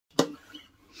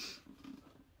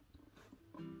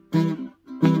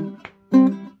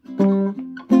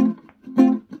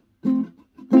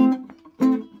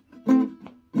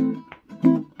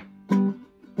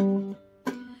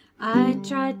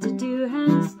tried to do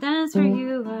handstands for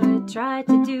you. I tried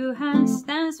to do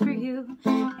handstands for you.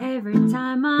 Every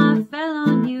time I fell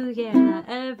on you, yeah,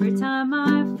 every time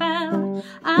I fell.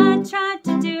 I tried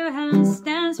to do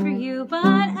handstands for you,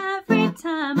 but every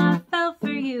time I fell for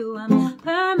you, I'm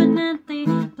permanently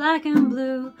black and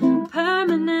blue,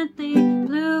 permanently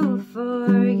blue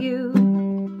for you.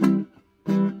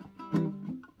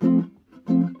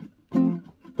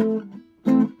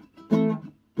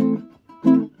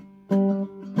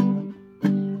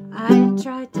 I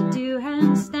tried to do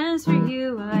handstands for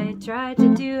you. I tried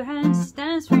to do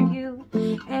handstands for you.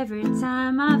 Every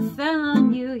time I fell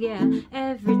on you, yeah,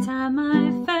 every time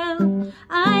I fell.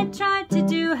 I tried to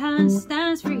do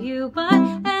handstands for you, but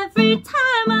every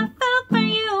time I fell for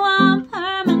you, I'm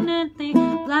permanently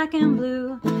black and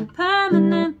blue,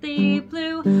 permanently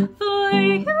blue for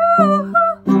you.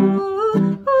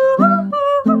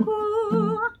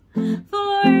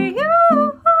 For you.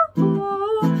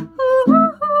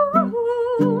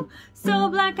 So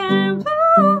black and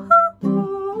blue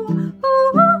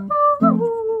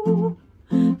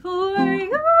for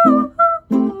you.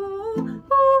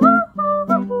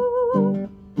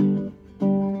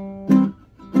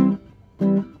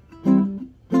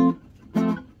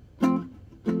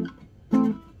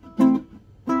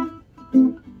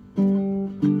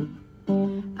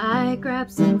 I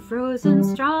grabbed some frozen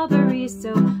strawberries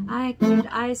so I could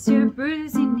ice your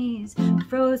bruising knees.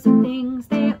 Frozen things,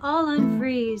 they all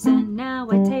unfreeze, and now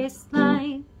I taste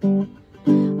like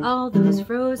all those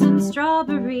frozen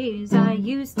strawberries I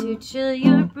used to chill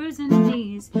your bruising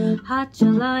knees. Hot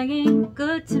July ain't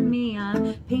good to me.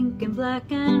 I'm pink and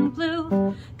black and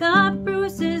blue. Got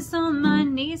bruises on my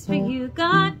knees for you.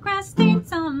 Got grass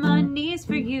stains on my knees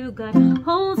for you. Got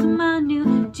holes in my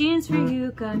new jeans for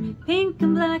you. Got pink and